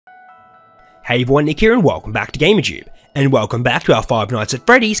Hey everyone, Nick here and welcome back to GamerTube, and welcome back to our Five Nights at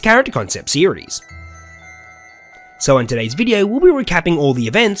Freddy's character concept series. So in today's video, we'll be recapping all the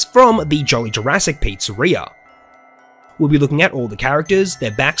events from the Jolly Jurassic Pizzeria. We'll be looking at all the characters,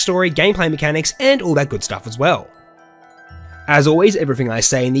 their backstory, gameplay mechanics, and all that good stuff as well. As always, everything I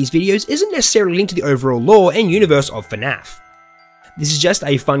say in these videos isn't necessarily linked to the overall lore and universe of FNAF. This is just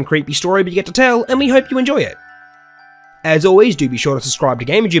a fun, creepy story we get to tell, and we hope you enjoy it. As always, do be sure to subscribe to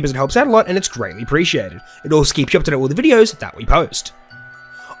GamerTube as it helps out a lot and it's greatly appreciated. It also keeps you up to date with all the videos that we post.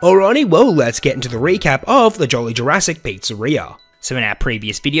 Alrighty, well, let's get into the recap of the Jolly Jurassic Pizzeria. So in our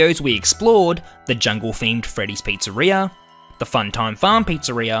previous videos, we explored the jungle-themed Freddy's Pizzeria, the Funtime Farm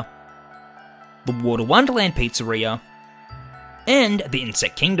Pizzeria, the Water Wonderland Pizzeria, and the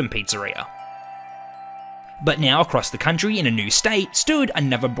Insect Kingdom Pizzeria. But now across the country in a new state stood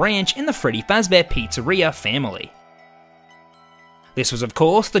another branch in the Freddy Fazbear Pizzeria family. This was of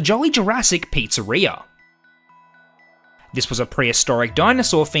course the Jolly Jurassic Pizzeria. This was a prehistoric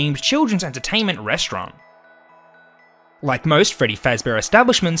dinosaur-themed children's entertainment restaurant. Like most Freddy Fazbear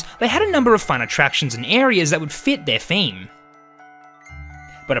establishments, they had a number of fun attractions and areas that would fit their theme.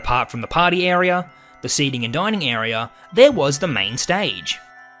 But apart from the party area, the seating and dining area, there was the main stage.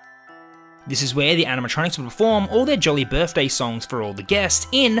 This is where the animatronics would perform all their jolly birthday songs for all the guests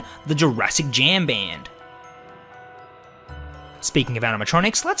in the Jurassic Jam Band. Speaking of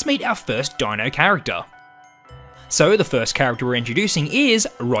animatronics, let's meet our first dino character. So the first character we're introducing is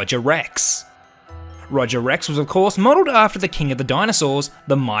Roger Rex. Roger Rex was of course modelled after the king of the dinosaurs,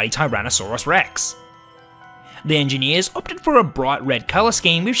 the mighty Tyrannosaurus Rex. The engineers opted for a bright red colour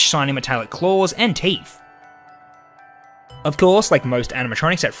scheme with shiny metallic claws and teeth. Of course, like most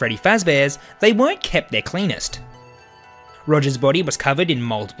animatronics at Freddy Fazbear's, they weren't kept their cleanest. Roger's body was covered in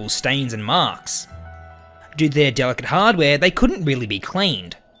multiple stains and marks. Due to their delicate hardware, they couldn't really be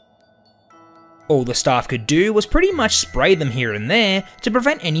cleaned. All the staff could do was pretty much spray them here and there to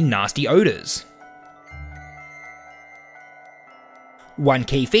prevent any nasty odours. One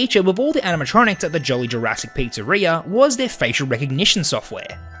key feature with all the animatronics at the Jolly Jurassic Pizzeria was their facial recognition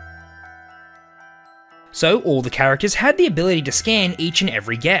software. So all the characters had the ability to scan each and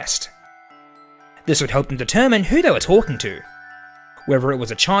every guest. This would help them determine who they were talking to, whether it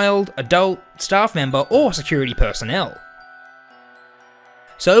was a child, adult, staff member, or security personnel.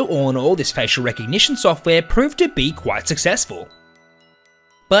 So all in all, this facial recognition software proved to be quite successful.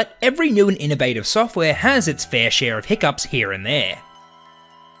 But every new and innovative software has its fair share of hiccups here and there.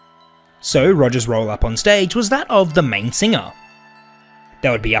 So Roger's role up on stage was that of the main singer. They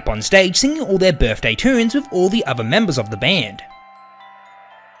would be up on stage singing all their birthday tunes with all the other members of the band.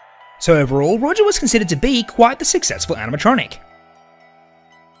 So overall, Roger was considered to be quite the successful animatronic.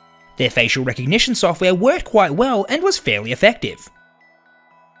 Their facial recognition software worked quite well and was fairly effective.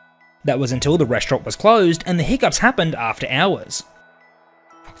 That was until the restaurant was closed and the hiccups happened after hours.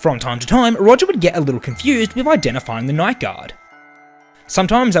 From time to time, Roger would get a little confused with identifying the night guard.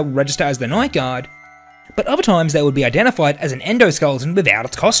 Sometimes that would register as the night guard, but other times they would be identified as an endoskeleton without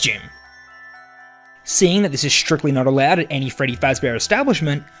its costume. Seeing that this is strictly not allowed at any Freddy Fazbear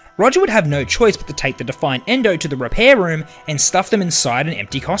establishment, Roger would have no choice but to take the defined endo to the repair room and stuff them inside an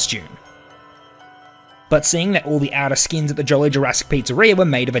empty costume. But seeing that all the outer skins at the Jolly Jurassic Pizzeria were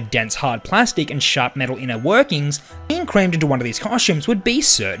made of a dense hard plastic and sharp metal inner workings, being crammed into one of these costumes would be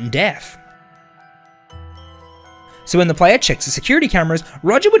certain death. So when the player checks the security cameras,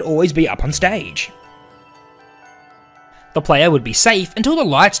 Roger would always be up on stage. The player would be safe until the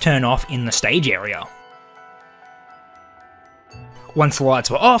lights turn off in the stage area. Once the lights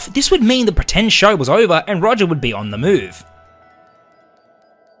were off, this would mean the pretend show was over and Roger would be on the move.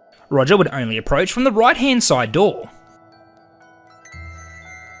 Roger would only approach from the right-hand side door.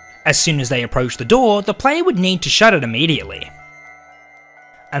 As soon as they approached the door, the player would need to shut it immediately.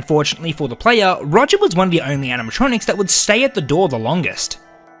 Unfortunately for the player, Roger was one of the only animatronics that would stay at the door the longest.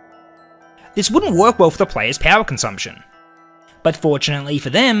 This wouldn't work well for the player's power consumption. But fortunately for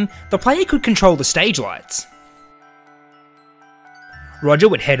them, the player could control the stage lights. Roger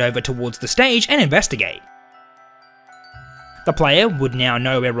would head over towards the stage and investigate. The player would now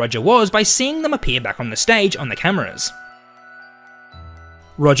know where Roger was by seeing them appear back on the stage on the cameras.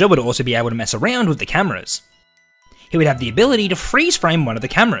 Roger would also be able to mess around with the cameras. He would have the ability to freeze frame one of the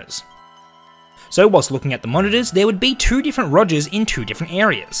cameras. So whilst looking at the monitors, there would be two different Rogers in two different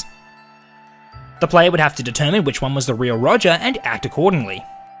areas. The player would have to determine which one was the real Roger and act accordingly.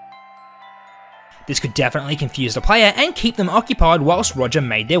 This could definitely confuse the player and keep them occupied whilst Roger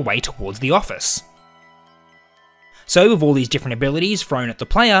made their way towards the office. So with all these different abilities thrown at the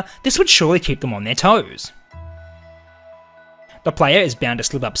player, this would surely keep them on their toes. The player is bound to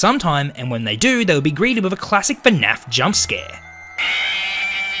slip up sometime, and when they do, they will be greeted with a classic FNAF jump scare.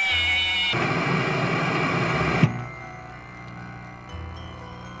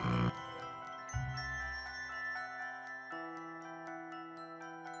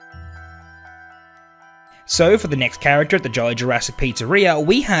 So for the next character at the Jolly Jurassic Pizzeria,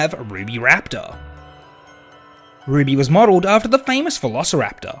 we have Ruby Raptor. Ruby was modelled after the famous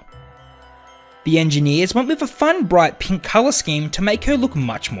Velociraptor. The engineers went with a fun bright pink colour scheme to make her look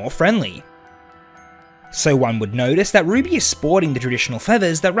much more friendly. So one would notice that Ruby is sporting the traditional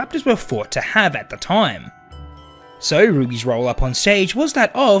feathers that raptors were thought to have at the time. So Ruby's role up on stage was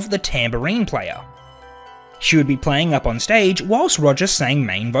that of the tambourine player. She would be playing up on stage whilst Roger sang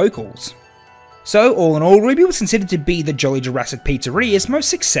main vocals. So all in all, Ruby was considered to be the Jolly Jurassic Pizzeria's most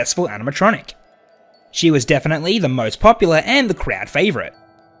successful animatronic. She was definitely the most popular and the crowd favourite.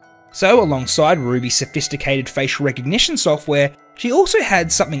 So alongside Ruby's sophisticated facial recognition software, she also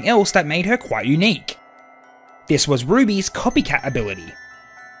had something else that made her quite unique. This was Ruby's copycat ability.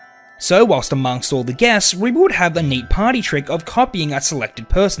 So whilst amongst all the guests, Ruby would have a neat party trick of copying a selected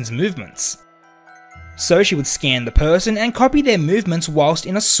person's movements. So she would scan the person and copy their movements whilst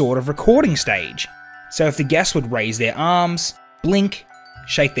in a sort of recording stage. So if the guests would raise their arms, blink,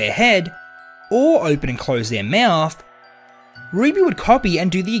 shake their head, or open and close their mouth, Ruby would copy and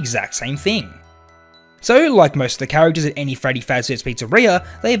do the exact same thing. So like most of the characters at any Freddy Fazbear's Pizzeria,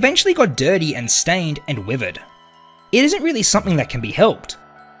 they eventually got dirty and stained and withered. It isn't really something that can be helped.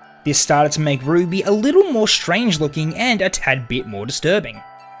 This started to make Ruby a little more strange looking and a tad bit more disturbing.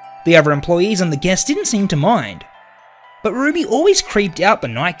 The other employees and the guests didn't seem to mind, but Ruby always creeped out the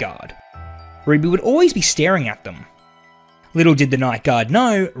night guard. Ruby would always be staring at them. Little did the night guard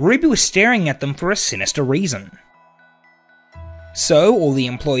know, Ruby was staring at them for a sinister reason. So all the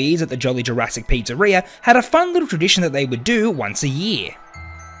employees at the Jolly Jurassic Pizzeria had a fun little tradition that they would do once a year.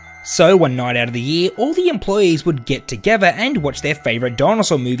 So one night out of the year, all the employees would get together and watch their favourite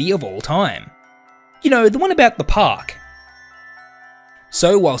dinosaur movie of all time. You know, the one about the park.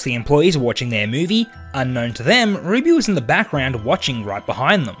 So whilst the employees were watching their movie, unknown to them, Ruby was in the background watching right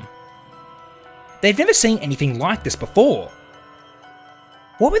behind them. They'd never seen anything like this before.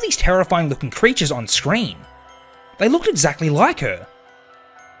 What were these terrifying looking creatures on screen? They looked exactly like her.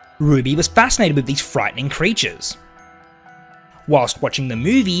 Ruby was fascinated with these frightening creatures. Whilst watching the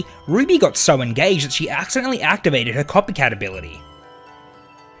movie, Ruby got so engaged that she accidentally activated her copycat ability.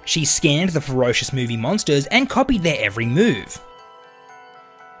 She scanned the ferocious movie monsters and copied their every move.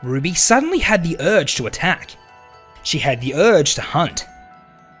 Ruby suddenly had the urge to attack. She had the urge to hunt.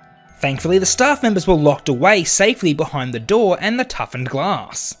 Thankfully, the staff members were locked away safely behind the door and the toughened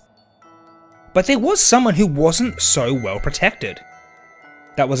glass. But there was someone who wasn't so well protected.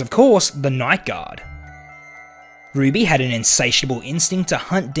 That was, of course, the night guard. Ruby had an insatiable instinct to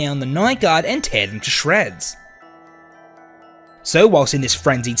hunt down the night guard and tear them to shreds. So whilst in this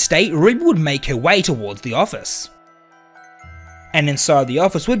frenzied state, Ruby would make her way towards the office. And inside the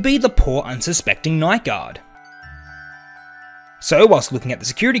office would be the poor unsuspecting night guard. So whilst looking at the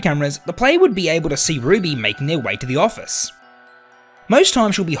security cameras, the player would be able to see Ruby making their way to the office. Most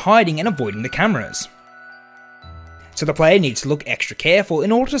times she'll be hiding and avoiding the cameras. So the player needs to look extra careful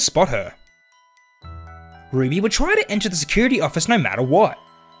in order to spot her. Ruby would try to enter the security office no matter what.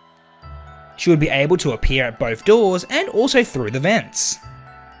 She would be able to appear at both doors and also through the vents.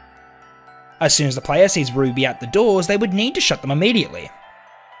 As soon as the player sees Ruby at the doors, they would need to shut them immediately.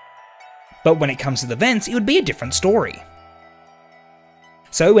 But when it comes to the vents, it would be a different story.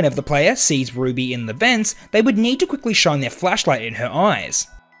 So whenever the player sees Ruby in the vents, they would need to quickly shine their flashlight in her eyes.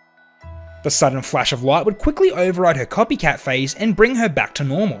 The sudden flash of light would quickly override her copycat phase and bring her back to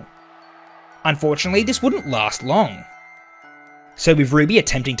normal. Unfortunately, this wouldn't last long. So with Ruby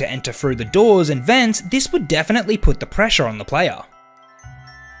attempting to enter through the doors and vents, this would definitely put the pressure on the player.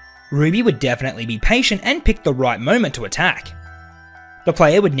 Ruby would definitely be patient and pick the right moment to attack. The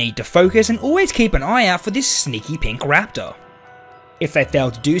player would need to focus and always keep an eye out for this sneaky pink raptor. If they fail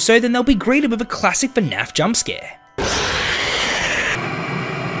to do so, then they'll be greeted with a classic FNAF jump scare.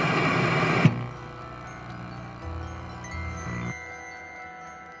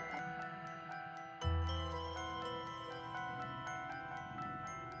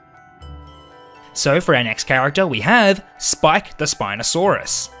 So for our next character we have Spike the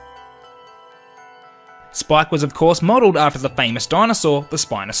Spinosaurus. Spike was of course modelled after the famous dinosaur, the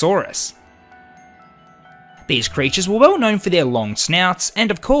Spinosaurus. These creatures were well known for their long snouts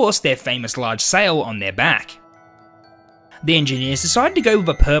and of course their famous large sail on their back. The engineers decided to go with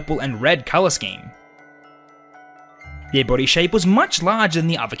a purple and red colour scheme. Their body shape was much larger than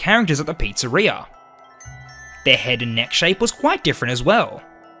the other characters at the pizzeria. Their head and neck shape was quite different as well.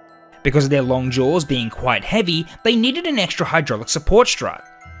 Because of their long jaws being quite heavy, they needed an extra hydraulic support strut.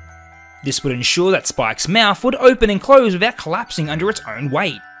 This would ensure that Spike's mouth would open and close without collapsing under its own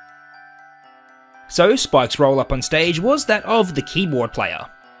weight. So Spike's role up on stage was that of the keyboard player.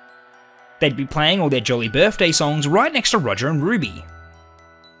 They'd be playing all their Jolly birthday songs right next to Roger and Ruby.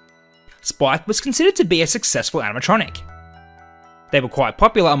 Spike was considered to be a successful animatronic. They were quite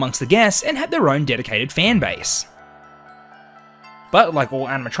popular amongst the guests and had their own dedicated fan base. But like all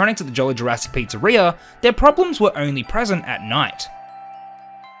animatronics at the Jolly Jurassic Pizzeria, their problems were only present at night.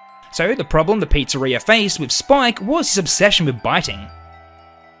 So the problem the pizzeria faced with Spike was his obsession with biting.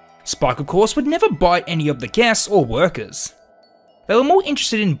 Spike of course would never bite any of the guests or workers. They were more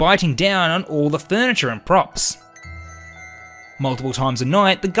interested in biting down on all the furniture and props. Multiple times a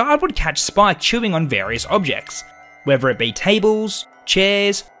night, the guard would catch Spike chewing on various objects, whether it be tables,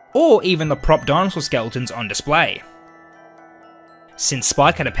 chairs, or even the prop dinosaur skeletons on display. Since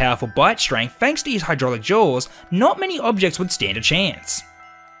Spike had a powerful bite strength thanks to his hydraulic jaws, not many objects would stand a chance.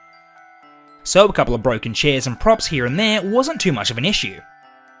 So a couple of broken chairs and props here and there wasn't too much of an issue.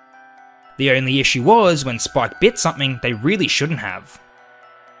 The only issue was when Spike bit something they really shouldn't have.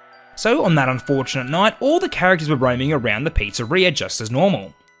 So on that unfortunate night, all the characters were roaming around the pizzeria just as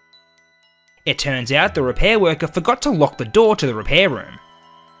normal. It turns out the repair worker forgot to lock the door to the repair room.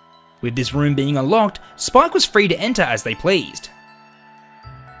 With this room being unlocked, Spike was free to enter as they pleased.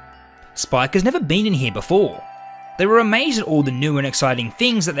 Spike has never been in here before. They were amazed at all the new and exciting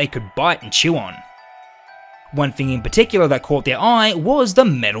things that they could bite and chew on. One thing in particular that caught their eye was the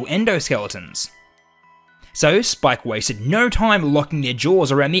metal endoskeletons. So Spike wasted no time locking their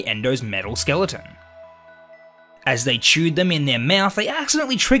jaws around the endo's metal skeleton. As they chewed them in their mouth, they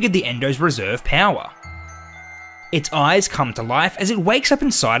accidentally triggered the endo's reserve power. Its eyes come to life as it wakes up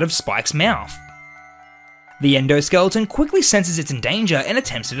inside of Spike's mouth. The endoskeleton quickly senses it's in danger and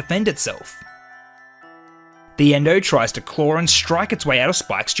attempts to defend itself. The endo tries to claw and strike its way out of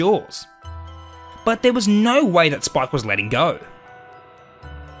Spike's jaws. But there was no way that Spike was letting go.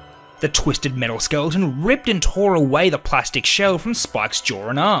 The twisted metal skeleton ripped and tore away the plastic shell from Spike's jaw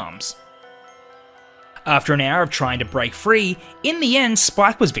and arms. After an hour of trying to break free, in the end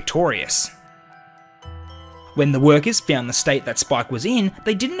Spike was victorious. When the workers found the state that Spike was in,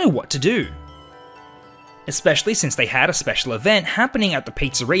 they didn't know what to do. Especially since they had a special event happening at the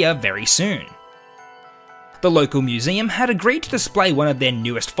pizzeria very soon. The local museum had agreed to display one of their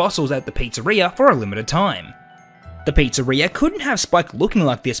newest fossils at the pizzeria for a limited time. The pizzeria couldn't have Spike looking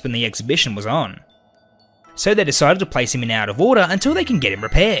like this when the exhibition was on. So they decided to place him in out of order until they can get him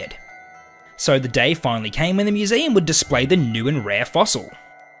repaired. So the day finally came when the museum would display the new and rare fossil.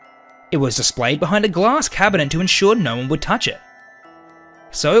 It was displayed behind a glass cabinet to ensure no one would touch it.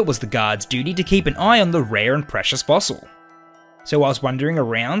 So it was the guard's duty to keep an eye on the rare and precious fossil. So whilst wandering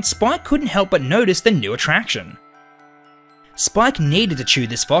around, Spike couldn't help but notice the new attraction. Spike needed to chew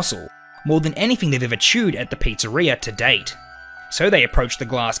this fossil, more than anything they've ever chewed at the pizzeria to date. So they approached the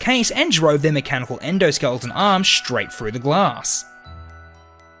glass case and drove their mechanical endoskeleton arm straight through the glass.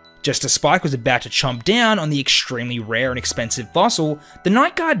 Just as Spike was about to chomp down on the extremely rare and expensive fossil, the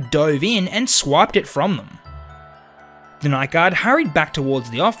night guard dove in and swiped it from them. The night guard hurried back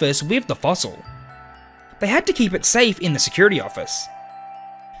towards the office with the fossil. They had to keep it safe in the security office.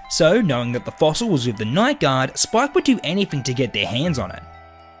 So, knowing that the fossil was with the night guard, Spike would do anything to get their hands on it.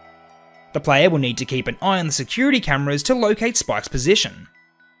 The player will need to keep an eye on the security cameras to locate Spike's position.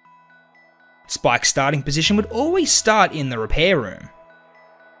 Spike's starting position would always start in the repair room.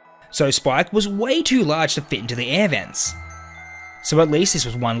 So Spike was way too large to fit into the air vents. So at least this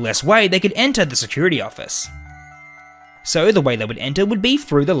was one less way they could enter the security office. So the way they would enter would be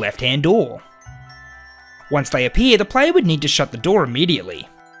through the left-hand door. Once they appear, the player would need to shut the door immediately.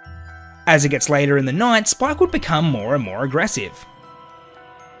 As it gets later in the night, Spike would become more and more aggressive.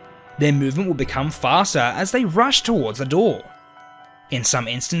 Their movement will become faster as they rush towards the door. In some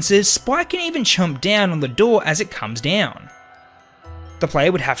instances, Spike can even chomp down on the door as it comes down. The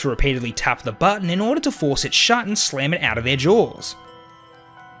player would have to repeatedly tap the button in order to force it shut and slam it out of their jaws.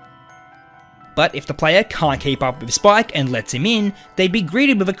 But if the player can't keep up with Spike and lets him in, they'd be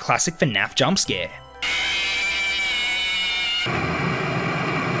greeted with a classic FNAF jump scare.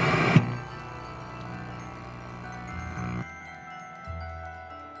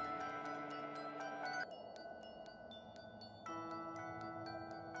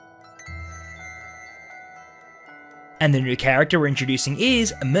 And the new character we're introducing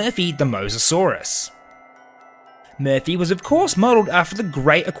is Murphy the Mosasaurus. Murphy was of course modelled after the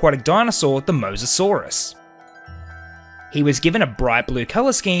great aquatic dinosaur, the Mosasaurus. He was given a bright blue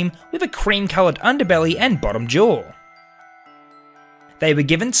colour scheme with a cream coloured underbelly and bottom jaw. They were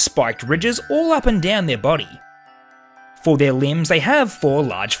given spiked ridges all up and down their body. For their limbs they have 4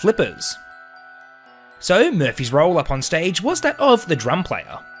 large flippers. So Murphy's role up on stage was that of the drum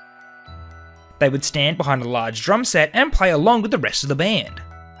player. They would stand behind a large drum set and play along with the rest of the band.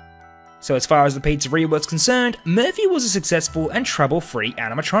 So as far as the pizzeria was concerned, Murphy was a successful and trouble-free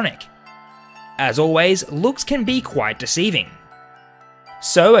animatronic. As always, looks can be quite deceiving.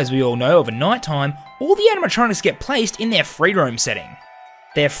 So as we all know, over night time, all the animatronics get placed in their free roam setting.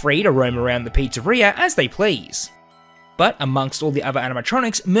 They're free to roam around the pizzeria as they please. But amongst all the other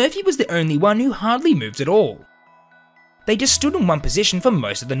animatronics, Murphy was the only one who hardly moved at all. They just stood in one position for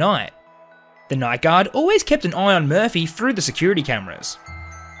most of the night. The night guard always kept an eye on Murphy through the security cameras.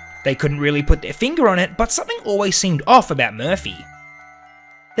 They couldn't really put their finger on it, but something always seemed off about Murphy.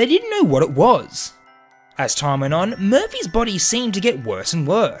 They didn't know what it was. As time went on, Murphy's body seemed to get worse and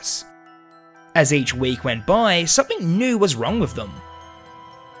worse. As each week went by, something new was wrong with them.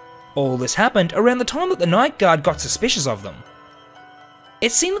 All this happened around the time that the night guard got suspicious of them.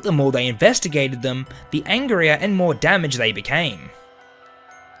 It seemed that the more they investigated them, the angrier and more damaged they became.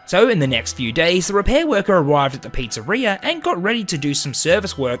 So in the next few days, the repair worker arrived at the pizzeria and got ready to do some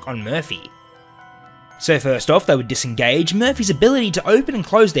service work on Murphy. So first off, they would disengage Murphy's ability to open and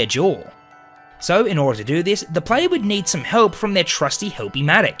close their jaw. So in order to do this, the player would need some help from their trusty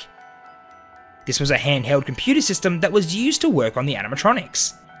Helpy-matic. This was a handheld computer system that was used to work on the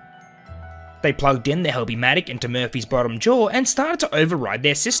animatronics. They plugged in the Helpy-matic into Murphy's bottom jaw and started to override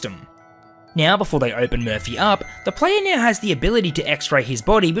their system. Now, before they open Murphy up, the player now has the ability to x-ray his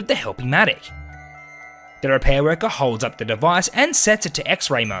body with the Helpy-matic. The repair worker holds up the device and sets it to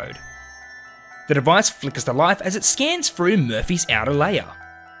x-ray mode. The device flickers to life as it scans through Murphy's outer layer.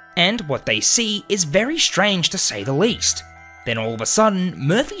 And what they see is very strange to say the least. Then all of a sudden,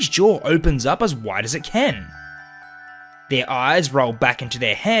 Murphy's jaw opens up as wide as it can. Their eyes roll back into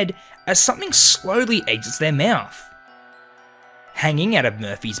their head as something slowly exits their mouth. Hanging out of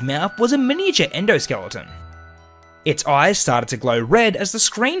Murphy's mouth was a miniature endoskeleton. Its eyes started to glow red as the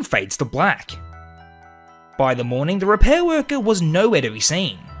screen fades to black. By the morning, the repair worker was nowhere to be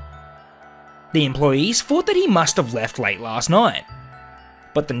seen. The employees thought that he must have left late last night.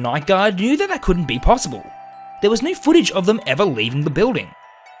 But the night guard knew that that couldn't be possible. There was no footage of them ever leaving the building.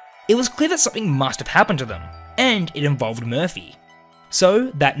 It was clear that something must have happened to them, and it involved Murphy.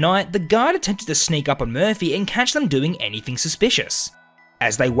 So, that night, the guard attempted to sneak up on Murphy and catch them doing anything suspicious.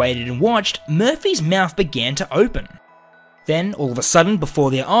 As they waited and watched, Murphy's mouth began to open. Then, all of a sudden,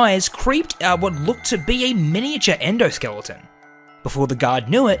 before their eyes, creeped out what looked to be a miniature endoskeleton. Before the guard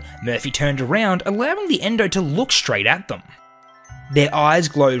knew it, Murphy turned around, allowing the endo to look straight at them. Their eyes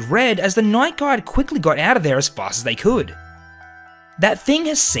glowed red as the night guard quickly got out of there as fast as they could. That thing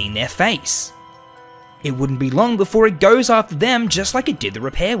has seen their face. It wouldn't be long before it goes after them just like it did the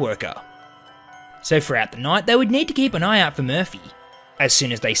repair worker. So throughout the night they would need to keep an eye out for Murphy. As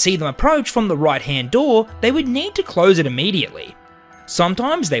soon as they see them approach from the right hand door, they would need to close it immediately.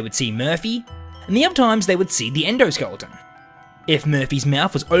 Sometimes they would see Murphy, and the other times they would see the endoskeleton. If Murphy's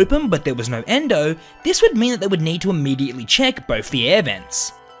mouth was open but there was no endo, this would mean that they would need to immediately check both the air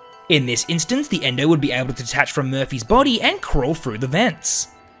vents. In this instance, the endo would be able to detach from Murphy's body and crawl through the vents.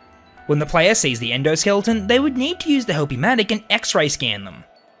 When the player sees the endoskeleton, they would need to use the Helpy-matic and x-ray scan them.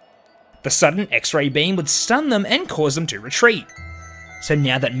 The sudden x-ray beam would stun them and cause them to retreat. So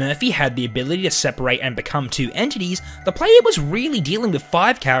now that Murphy had the ability to separate and become 2 entities, the player was really dealing with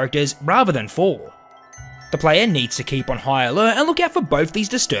 5 characters rather than 4. The player needs to keep on high alert and look out for both these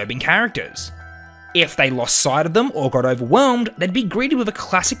disturbing characters. If they lost sight of them or got overwhelmed, they'd be greeted with a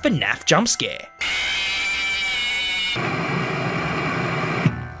classic FNAF jump scare.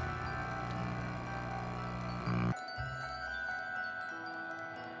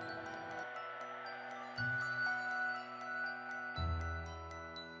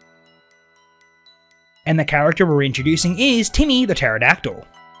 And the character we're introducing is Timmy the Pterodactyl.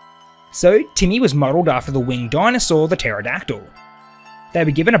 So, Timmy was modelled after the winged dinosaur, the pterodactyl. They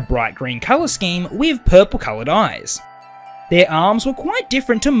were given a bright green colour scheme with purple coloured eyes. Their arms were quite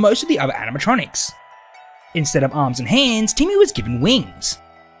different to most of the other animatronics. Instead of arms and hands, Timmy was given wings.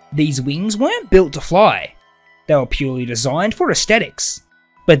 These wings weren't built to fly. They were purely designed for aesthetics.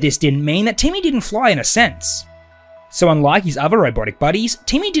 But this didn't mean that Timmy didn't fly in a sense. So unlike his other robotic buddies,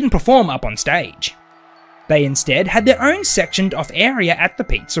 Timmy didn't perform up on stage. They instead had their own sectioned off area at the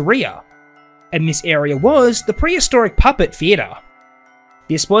pizzeria. And this area was the prehistoric puppet theatre.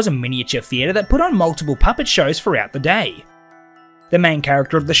 This was a miniature theatre that put on multiple puppet shows throughout the day. The main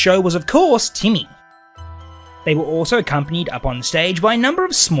character of the show was of course Timmy. They were also accompanied up on stage by a number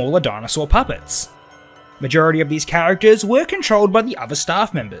of smaller dinosaur puppets. Majority of these characters were controlled by the other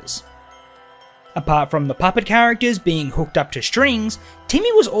staff members. Apart from the puppet characters being hooked up to strings,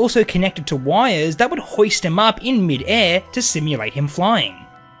 Timmy was also connected to wires that would hoist him up in mid-air to simulate him flying.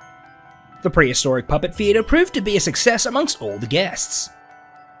 The prehistoric puppet theatre proved to be a success amongst all the guests.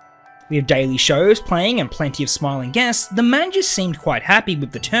 With daily shows playing and plenty of smiling guests, the managers seemed quite happy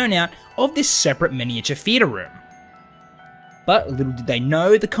with the turnout of this separate miniature theatre room. But little did they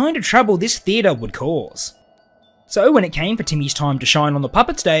know the kind of trouble this theatre would cause. So when it came for Timmy's time to shine on the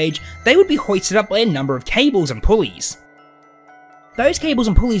puppet stage, they would be hoisted up by a number of cables and pulleys. Those cables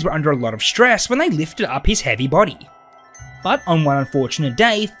and pulleys were under a lot of stress when they lifted up his heavy body. But on one unfortunate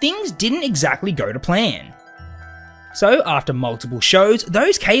day, things didn't exactly go to plan. So after multiple shows,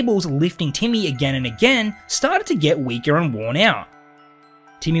 those cables lifting Timmy again and again started to get weaker and worn out.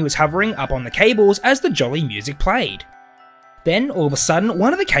 Timmy was hovering up on the cables as the jolly music played. Then all of a sudden,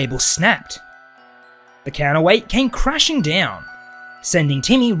 one of the cables snapped. The counterweight came crashing down, sending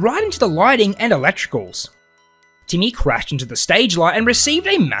Timmy right into the lighting and electricals. Timmy crashed into the stage light and received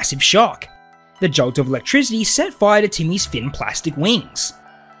a massive shock. The jolt of electricity set fire to Timmy's thin plastic wings.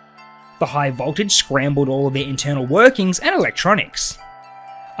 The high voltage scrambled all of their internal workings and electronics.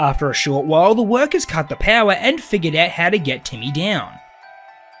 After a short while, the workers cut the power and figured out how to get Timmy down.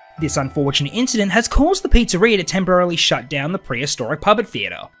 This unfortunate incident has caused the pizzeria to temporarily shut down the prehistoric puppet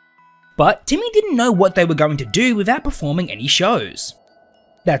theatre. But Timmy didn't know what they were going to do without performing any shows.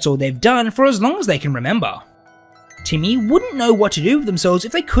 That's all they've done for as long as they can remember. Timmy wouldn't know what to do with themselves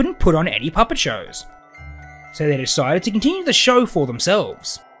if they couldn't put on any puppet shows. So they decided to continue the show for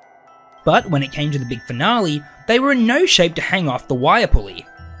themselves. But when it came to the big finale, they were in no shape to hang off the wire pulley.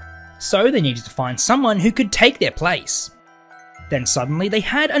 So they needed to find someone who could take their place. Then suddenly they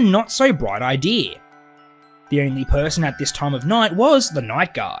had a not so bright idea. The only person at this time of night was the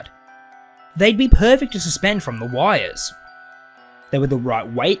night guard. They'd be perfect to suspend from the wires. They were the right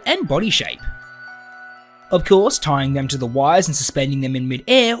weight and body shape. Of course, tying them to the wires and suspending them in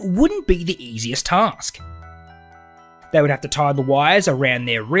mid-air wouldn't be the easiest task. They would have to tie the wires around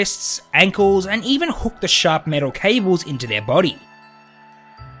their wrists, ankles, and even hook the sharp metal cables into their body.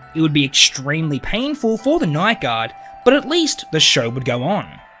 It would be extremely painful for the night guard, but at least the show would go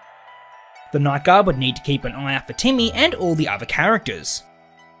on. The night guard would need to keep an eye out for Timmy and all the other characters.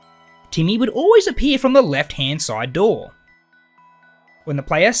 Timmy would always appear from the left-hand side door. When the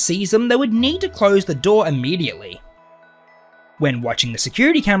player sees them, they would need to close the door immediately. When watching the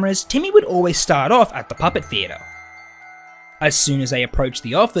security cameras, Timmy would always start off at the puppet theatre. As soon as they approach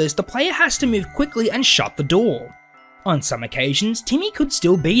the office, the player has to move quickly and shut the door. On some occasions, Timmy could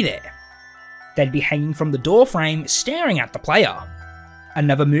still be there. They'd be hanging from the door frame, staring at the player.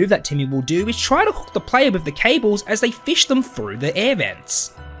 Another move that Timmy will do is try to hook the player with the cables as they fish them through the air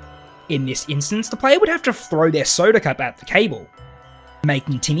vents. In this instance, the player would have to throw their soda cup at the cable,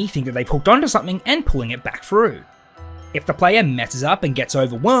 making Timmy think that they've hooked onto something and pulling it back through. If the player messes up and gets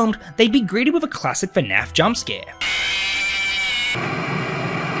overwhelmed, they'd be greeted with a classic FNAF jump scare.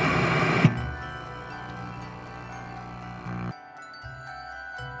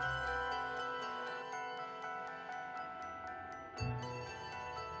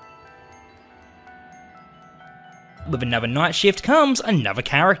 With another night shift comes another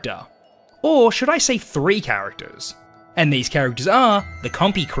character. Or should I say 3 characters? And these characters are the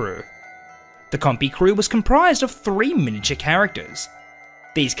Compy Crew. The Compy Crew was comprised of 3 miniature characters.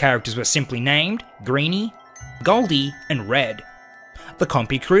 These characters were simply named Greenie, Goldie, and Red. The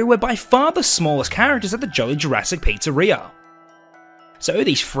Compy Crew were by far the smallest characters at the Jolly Jurassic Pizzeria. So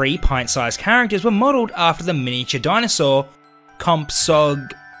these 3 pint-sized characters were modelled after the miniature dinosaur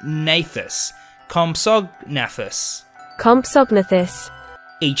Compsognathus.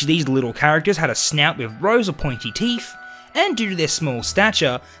 Each of these little characters had a snout with rows of pointy teeth, and due to their small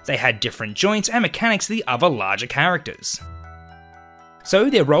stature, they had different joints and mechanics to the other larger characters.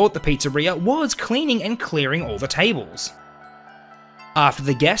 So their role at the pizzeria was cleaning and clearing all the tables. After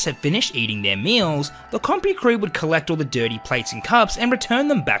the guests had finished eating their meals, the Compy Crew would collect all the dirty plates and cups and return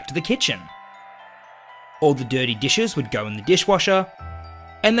them back to the kitchen. All the dirty dishes would go in the dishwasher,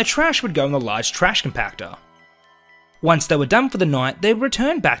 and the trash would go in the large trash compactor. Once they were done for the night, they would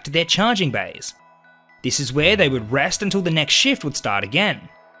return back to their charging bays. This is where they would rest until the next shift would start again.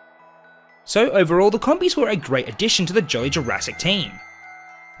 So overall, the Compies were a great addition to the Jolly Jurassic team.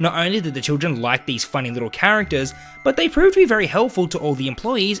 Not only did the children like these funny little characters, but they proved to be very helpful to all the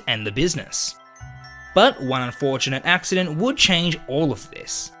employees and the business. But one unfortunate accident would change all of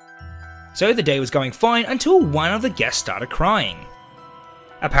this. So the day was going fine until one of the guests started crying.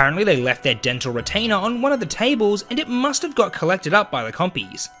 Apparently they left their dental retainer on one of the tables and it must have got collected up by the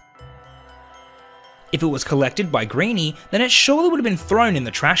compies. If it was collected by Greenie, then it surely would have been thrown in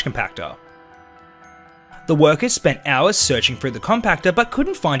the trash compactor. The workers spent hours searching through the compactor but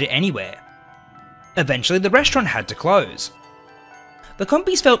couldn't find it anywhere. Eventually the restaurant had to close. The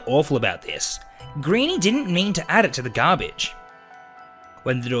compies felt awful about this. Greenie didn't mean to add it to the garbage.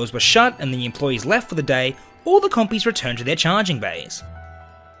 When the doors were shut and the employees left for the day, all the compies returned to their charging bays.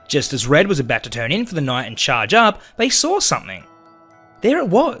 Just as Red was about to turn in for the night and charge up, they saw something. There it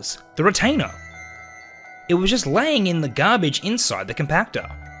was, the retainer. It was just laying in the garbage inside the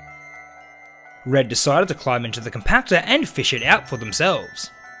compactor. Red decided to climb into the compactor and fish it out for themselves.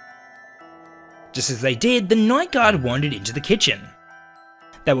 Just as they did, the night guard wandered into the kitchen.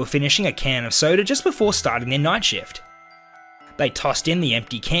 They were finishing a can of soda just before starting their night shift. They tossed in the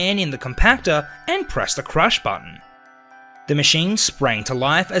empty can in the compactor and pressed the crush button. The machine sprang to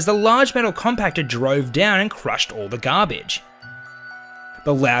life as the large metal compactor drove down and crushed all the garbage.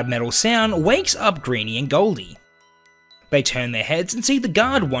 The loud metal sound wakes up Greenie and Goldie. They turn their heads and see the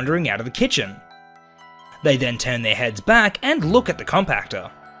guard wandering out of the kitchen. They then turn their heads back and look at the compactor.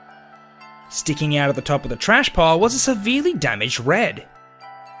 Sticking out of the top of the trash pile was a severely damaged Red.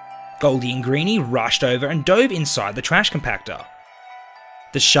 Goldie and Greenie rushed over and dove inside the trash compactor.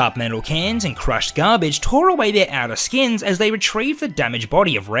 The sharp metal cans and crushed garbage tore away their outer skins as they retrieved the damaged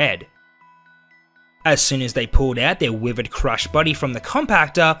body of Red. As soon as they pulled out their withered, crushed body from the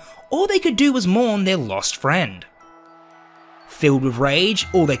compactor, all they could do was mourn their lost friend. Filled with rage,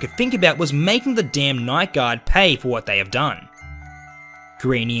 all they could think about was making the damn night guard pay for what they have done.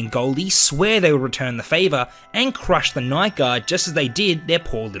 Greenie and Goldie swear they will return the favour and crush the night guard just as they did their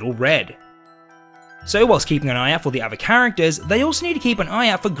poor little Red. So whilst keeping an eye out for the other characters, they also need to keep an eye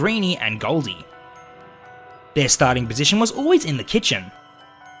out for Greenie and Goldie. Their starting position was always in the kitchen.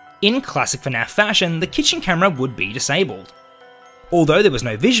 In classic FNAF fashion, the kitchen camera would be disabled. Although there was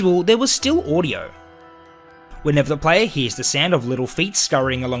no visual, there was still audio. Whenever the player hears the sound of little feet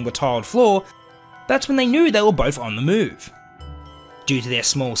scurrying along the tiled floor, that's when they knew they were both on the move. Due to their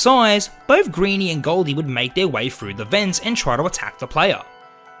small size, both Greenie and Goldie would make their way through the vents and try to attack the player.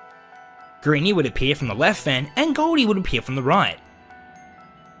 Greenie would appear from the left vent and Goldie would appear from the right.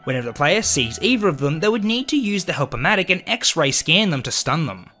 Whenever the player sees either of them, they would need to use the helpomatic and X-ray scan them to stun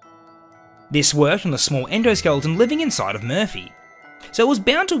them. This worked on the small endoskeleton living inside of Murphy, so it was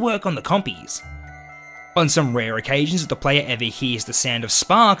bound to work on the compies. On some rare occasions, if the player ever hears the sound of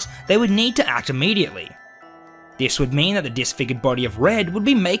sparks, they would need to act immediately. This would mean that the disfigured body of Red would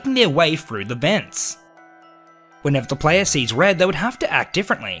be making their way through the vents. Whenever the player sees Red, they would have to act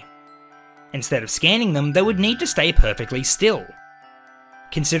differently. Instead of scanning them, they would need to stay perfectly still.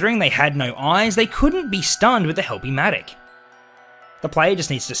 Considering they had no eyes, they couldn't be stunned with the helpomatic. The player just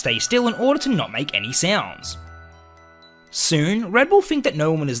needs to stay still in order to not make any sounds. Soon, Red will think that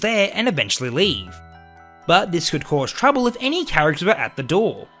no one is there and eventually leave. But this could cause trouble if any characters are at the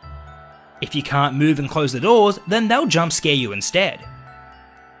door. If you can't move and close the doors, then they'll jump scare you instead.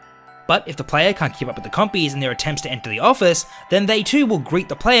 But if the player can't keep up with the compies in their attempts to enter the office, then they too will greet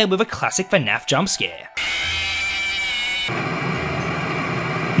the player with a classic FNAF jump scare.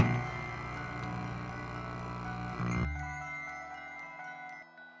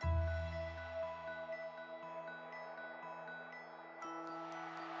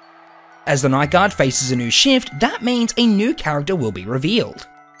 As the night guard faces a new shift, that means a new character will be revealed.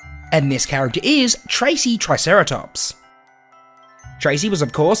 And this character is Tracy Triceratops. Tracy was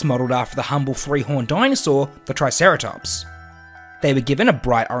of course modelled after the humble three-horned dinosaur, the Triceratops. They were given a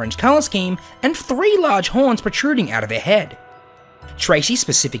bright orange colour scheme and 3 large horns protruding out of their head. Tracy's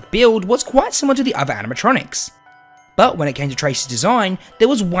specific build was quite similar to the other animatronics. But when it came to Tracy's design, there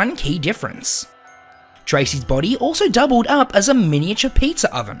was one key difference. Tracy's body also doubled up as a miniature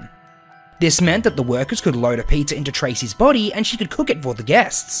pizza oven. This meant that the workers could load a pizza into Tracy's body and she could cook it for the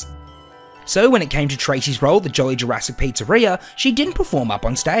guests. So when it came to Tracy's role at the Jolly Jurassic Pizzeria, she didn't perform up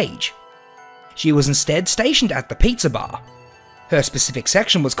on stage. She was instead stationed at the pizza bar. Her specific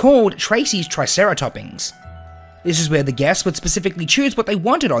section was called Tracy's Triceratoppings. This is where the guests would specifically choose what they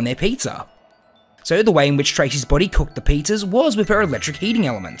wanted on their pizza. So the way in which Tracy's body cooked the pizzas was with her electric heating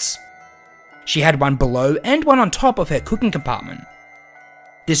elements. She had one below and one on top of her cooking compartment.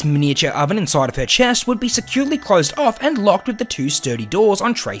 This miniature oven inside of her chest would be securely closed off and locked with the 2 sturdy doors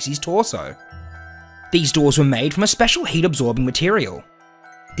on Tracy's torso. These doors were made from a special heat-absorbing material.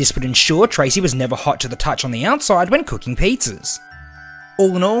 This would ensure Tracy was never hot to the touch on the outside when cooking pizzas.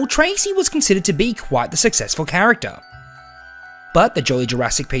 All in all, Tracy was considered to be quite the successful character. But the Jolly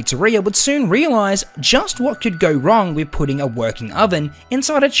Jurassic Pizzeria would soon realise just what could go wrong with putting a working oven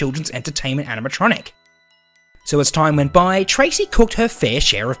inside a children's entertainment animatronic. So as time went by, Tracy cooked her fair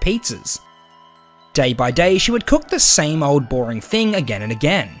share of pizzas. Day by day, she would cook the same old boring thing again and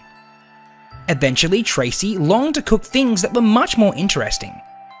again. Eventually, Tracy longed to cook things that were much more interesting.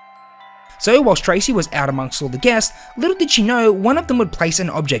 So whilst Tracy was out amongst all the guests, little did she know one of them would place an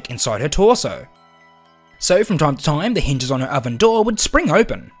object inside her torso. So from time to time, the hinges on her oven door would spring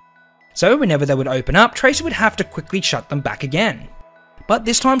open. So whenever they would open up, Tracy would have to quickly shut them back again. But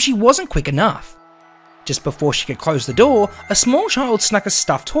this time she wasn't quick enough. Just before she could close the door, a small child snuck a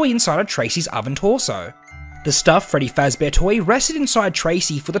stuffed toy inside of Tracy's oven torso. The stuffed Freddy Fazbear toy rested inside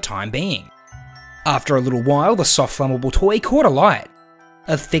Tracy for the time being. After a little while, the soft flammable toy caught alight.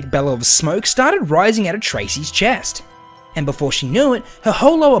 A thick bellow of smoke started rising out of Tracy's chest, and before she knew it, her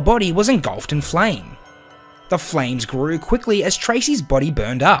whole lower body was engulfed in flame. The flames grew quickly as Tracy's body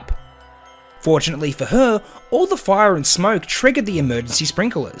burned up. Fortunately for her, all the fire and smoke triggered the emergency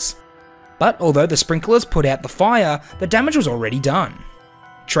sprinklers. But although the sprinklers put out the fire, the damage was already done.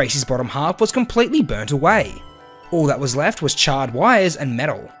 Tracy's bottom half was completely burnt away. All that was left was charred wires and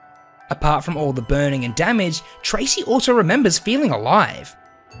metal. Apart from all the burning and damage, Tracy also remembers feeling alive.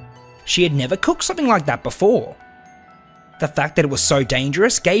 She had never cooked something like that before. The fact that it was so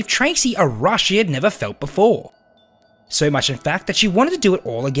dangerous gave Tracy a rush she had never felt before. So much in fact that she wanted to do it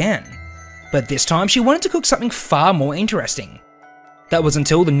all again. But this time she wanted to cook something far more interesting. That was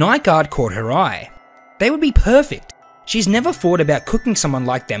until the night guard caught her eye. They would be perfect. She's never thought about cooking someone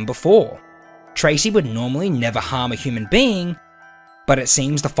like them before. Tracy would normally never harm a human being, but it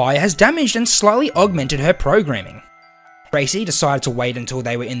seems the fire has damaged and slightly augmented her programming. Tracy decided to wait until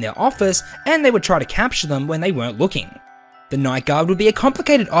they were in their office and they would try to capture them when they weren't looking. The night guard would be a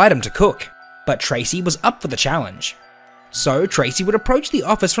complicated item to cook, but Tracy was up for the challenge. So Tracy would approach the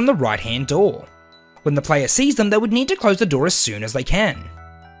office from the right-hand door. When the player sees them, they would need to close the door as soon as they can.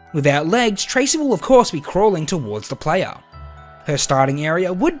 Without legs, Tracy will of course be crawling towards the player. Her starting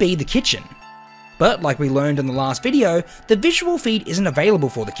area would be the kitchen. But like we learned in the last video, the visual feed isn't available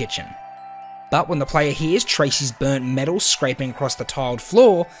for the kitchen. But when the player hears Tracy's burnt metal scraping across the tiled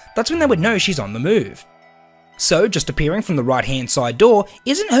floor, that's when they would know she's on the move. So just appearing from the right-hand side door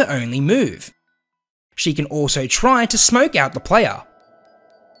isn't her only move. She can also try to smoke out the player.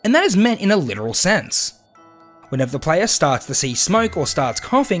 And that is meant in a literal sense. Whenever the player starts to see smoke or starts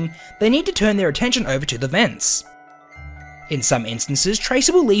coughing, they need to turn their attention over to the vents. In some instances,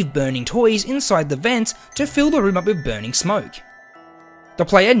 Tracy will leave burning toys inside the vents to fill the room up with burning smoke. The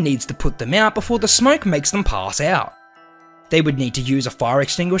player needs to put them out before the smoke makes them pass out. They would need to use a fire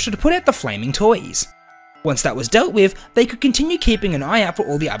extinguisher to put out the flaming toys. Once that was dealt with, they could continue keeping an eye out for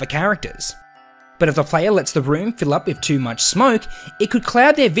all the other characters. But if the player lets the room fill up with too much smoke, it could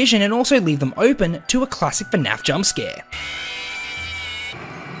cloud their vision and also leave them open to a classic FNAF jump scare.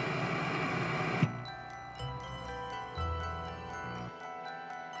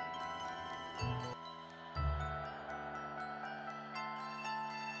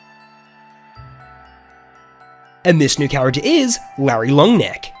 And this new character is Larry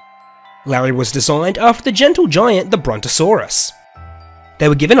Longneck. Larry was designed after the gentle giant the Brontosaurus. They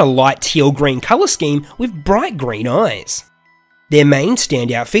were given a light teal-green colour scheme with bright green eyes. Their main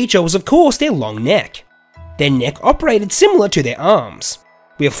standout feature was of course their long neck. Their neck operated similar to their arms.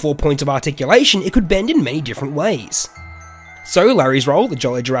 With 4 points of articulation, it could bend in many different ways. So Larry's role at the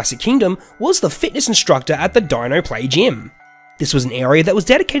Jolly Jurassic Kingdom was the fitness instructor at the Dino Play Gym. This was an area that was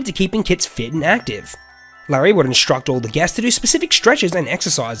dedicated to keeping kids fit and active. Larry would instruct all the guests to do specific stretches and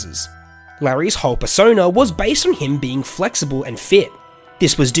exercises. Larry's whole persona was based on him being flexible and fit.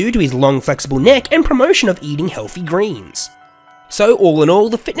 This was due to his long flexible neck and promotion of eating healthy greens. So all in all,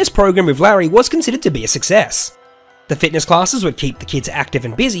 the fitness program with Larry was considered to be a success. The fitness classes would keep the kids active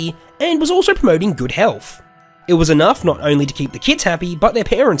and busy, and was also promoting good health. It was enough not only to keep the kids happy, but their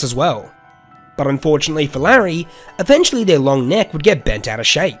parents as well. But unfortunately for Larry, eventually their long neck would get bent out of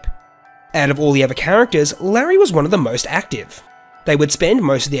shape. Out of all the other characters, Larry was one of the most active. They would spend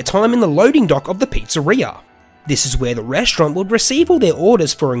most of their time in the loading dock of the pizzeria. This is where the restaurant would receive all their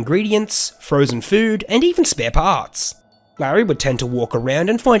orders for ingredients, frozen food, and even spare parts. Larry would tend to walk around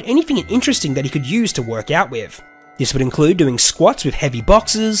and find anything interesting that he could use to work out with. This would include doing squats with heavy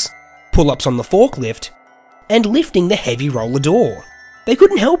boxes, pull-ups on the forklift, and lifting the heavy roller door. They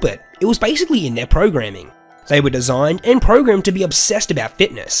couldn't help it, it was basically in their programming. They were designed and programmed to be obsessed about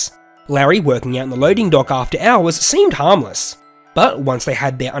fitness. Larry working out in the loading dock after hours seemed harmless. But once they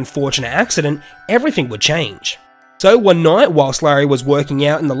had their unfortunate accident, everything would change. So one night, whilst Larry was working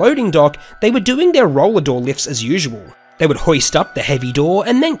out in the loading dock, they were doing their roller door lifts as usual. They would hoist up the heavy door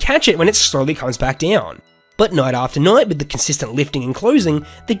and then catch it when it slowly comes back down. But night after night, with the consistent lifting and closing,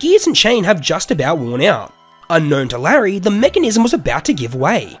 the gears and chain have just about worn out. Unknown to Larry, the mechanism was about to give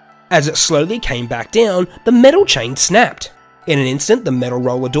way. As it slowly came back down, the metal chain snapped. In an instant, the metal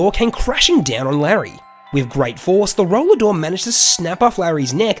roller door came crashing down on Larry. With great force, the roller door managed to snap off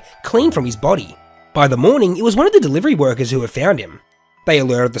Larry's neck clean from his body. By the morning, it was one of the delivery workers who had found him. They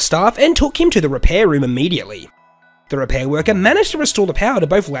alerted the staff and took him to the repair room immediately. The repair worker managed to restore the power to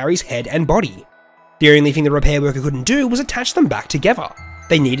both Larry's head and body. The only thing the repair worker couldn't do was attach them back together.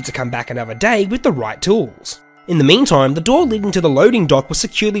 They needed to come back another day with the right tools. In the meantime, the door leading to the loading dock was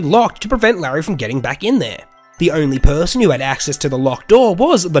securely locked to prevent Larry from getting back in there. The only person who had access to the locked door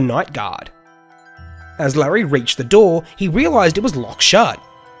was the night guard. As Larry reached the door, he realised it was locked shut.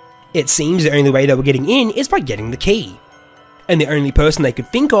 It seems the only way they were getting in is by getting the key. And the only person they could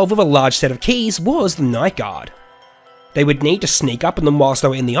think of with a large set of keys was the night guard. They would need to sneak up on them whilst they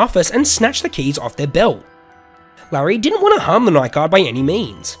were in the office and snatch the keys off their belt. Larry didn't want to harm the night guard by any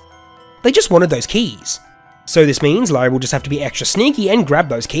means. They just wanted those keys. So this means Larry will just have to be extra sneaky and grab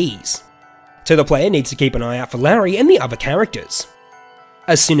those keys. So the player needs to keep an eye out for Larry and the other characters.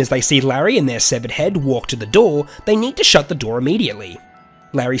 As soon as they see Larry and their severed head walk to the door, they need to shut the door immediately.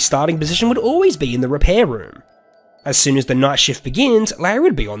 Larry's starting position would always be in the repair room. As soon as the night shift begins, Larry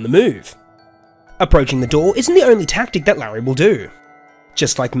would be on the move. Approaching the door isn't the only tactic that Larry will do.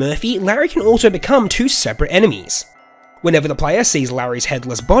 Just like Murphy, Larry can also become two separate enemies. Whenever the player sees Larry's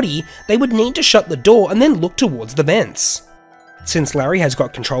headless body, they would need to shut the door and then look towards the vents. Since Larry has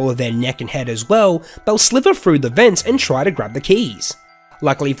got control of their neck and head as well, they'll slither through the vents and try to grab the keys.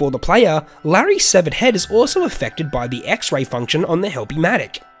 Luckily for the player, Larry's severed head is also affected by the X-ray function on the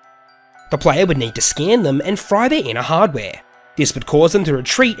Help-O-Matic. The player would need to scan them and fry their inner hardware. This would cause them to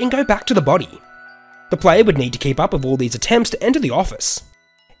retreat and go back to the body. The player would need to keep up with all these attempts to enter the office.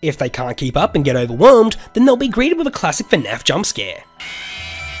 If they can't keep up and get overwhelmed, then they'll be greeted with a classic FNAF jump scare.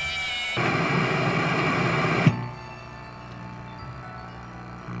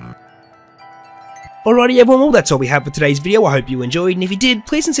 Alrighty everyone, well that's all we have for today's video. I hope you enjoyed, and if you did,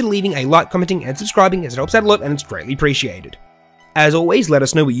 please consider leaving a like, commenting and subscribing, as it helps out a lot and it's greatly appreciated. As always, let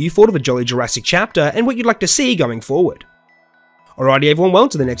us know what you thought of the Jolly Jurassic chapter and what you'd like to see going forward. Alrighty everyone, well,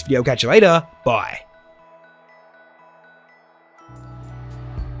 to the next video, catch you later, bye.